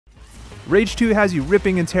Rage 2 has you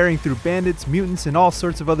ripping and tearing through bandits, mutants, and all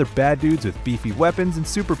sorts of other bad dudes with beefy weapons and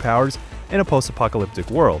superpowers in a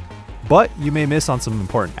post-apocalyptic world. But you may miss on some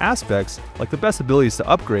important aspects, like the best abilities to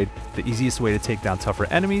upgrade, the easiest way to take down tougher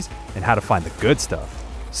enemies, and how to find the good stuff.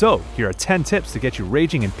 So, here are 10 tips to get you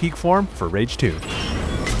raging in peak form for Rage 2.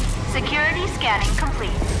 Security scanning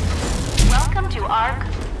complete. Welcome to ARC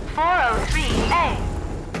 403A.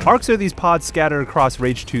 Arcs are these pods scattered across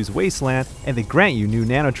Rage 2's wasteland, and they grant you new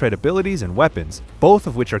nanotrait abilities and weapons, both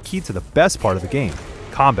of which are key to the best part of the game,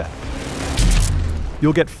 combat.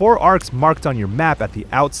 You'll get 4 arcs marked on your map at the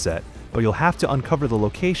outset, but you'll have to uncover the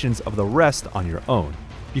locations of the rest on your own.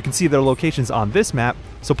 You can see their locations on this map,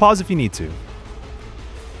 so pause if you need to.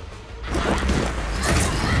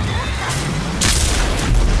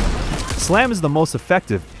 Slam is the most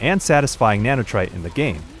effective and satisfying nanotrite in the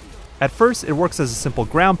game. At first, it works as a simple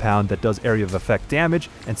ground pound that does area of effect damage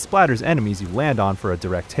and splatters enemies you land on for a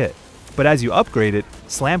direct hit. But as you upgrade it,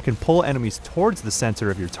 Slam can pull enemies towards the center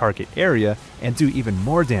of your target area and do even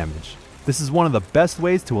more damage. This is one of the best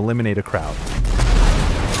ways to eliminate a crowd.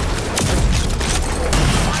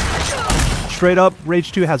 Straight up,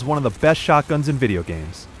 Rage 2 has one of the best shotguns in video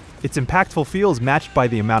games. Its impactful feel is matched by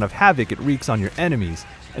the amount of havoc it wreaks on your enemies,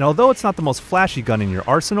 and although it's not the most flashy gun in your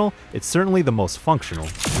arsenal, it's certainly the most functional.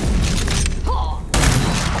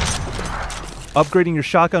 Upgrading your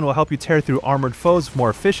shotgun will help you tear through armored foes more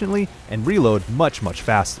efficiently and reload much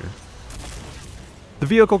faster. The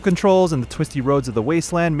vehicle controls and the twisty roads of the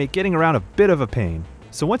wasteland make getting around a bit of a pain,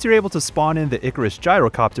 so once you're able to spawn in the Icarus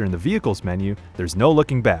gyrocopter in the vehicles menu, there's no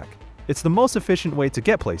looking back. It's the most efficient way to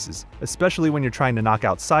get places, especially when you're trying to knock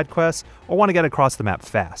out side quests or want to get across the map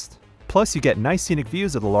fast. Plus you get nice scenic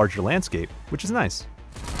views of the larger landscape, which is nice.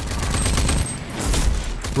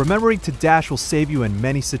 Remembering to dash will save you in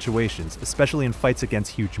many situations, especially in fights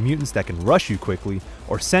against huge mutants that can rush you quickly,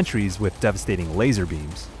 or sentries with devastating laser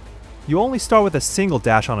beams. You only start with a single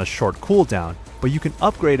dash on a short cooldown, but you can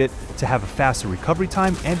upgrade it to have a faster recovery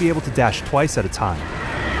time and be able to dash twice at a time.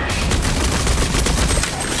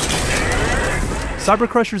 Cyber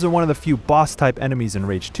Crushers are one of the few boss-type enemies in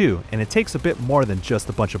Rage 2, and it takes a bit more than just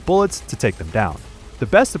a bunch of bullets to take them down. The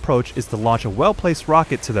best approach is to launch a well-placed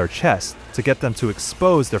rocket to their chest to get them to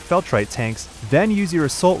expose their Feltrite tanks, then use your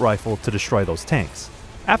assault rifle to destroy those tanks.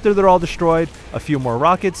 After they're all destroyed, a few more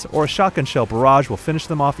rockets or a shotgun shell barrage will finish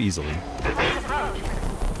them off easily.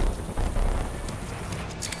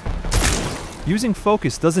 Using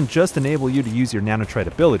focus doesn't just enable you to use your nanotrite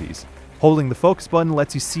abilities. Holding the focus button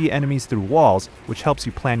lets you see enemies through walls, which helps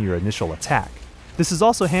you plan your initial attack. This is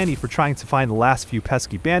also handy for trying to find the last few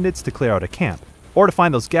pesky bandits to clear out a camp, or to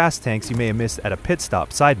find those gas tanks you may have missed at a pit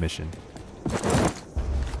stop side mission.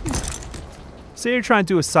 Say you're trying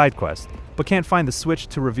to do a side quest, but can't find the switch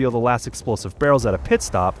to reveal the last explosive barrels at a pit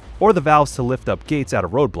stop, or the valves to lift up gates at a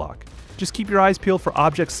roadblock. Just keep your eyes peeled for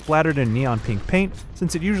objects splattered in neon pink paint,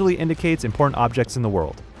 since it usually indicates important objects in the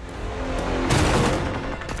world.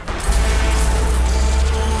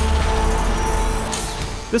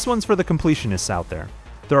 This one's for the completionists out there.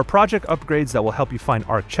 There are project upgrades that will help you find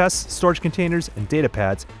ARC chests, storage containers, and data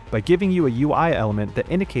pads by giving you a UI element that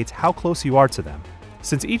indicates how close you are to them.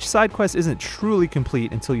 Since each side quest isn't truly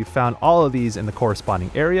complete until you've found all of these in the corresponding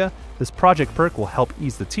area, this project perk will help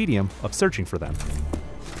ease the tedium of searching for them.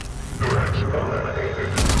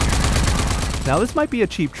 Now this might be a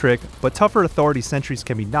cheap trick, but tougher Authority sentries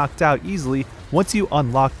can be knocked out easily once you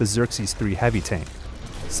unlock the Xerxes 3 heavy tank.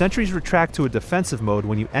 Sentries retract to a defensive mode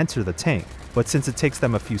when you enter the tank, but since it takes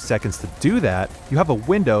them a few seconds to do that, you have a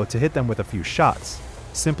window to hit them with a few shots.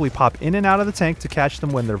 Simply pop in and out of the tank to catch them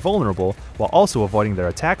when they're vulnerable, while also avoiding their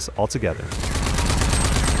attacks altogether.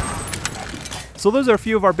 So those are a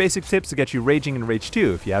few of our basic tips to get you raging in Rage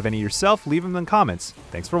 2. If you have any yourself, leave them in the comments.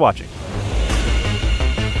 Thanks for watching.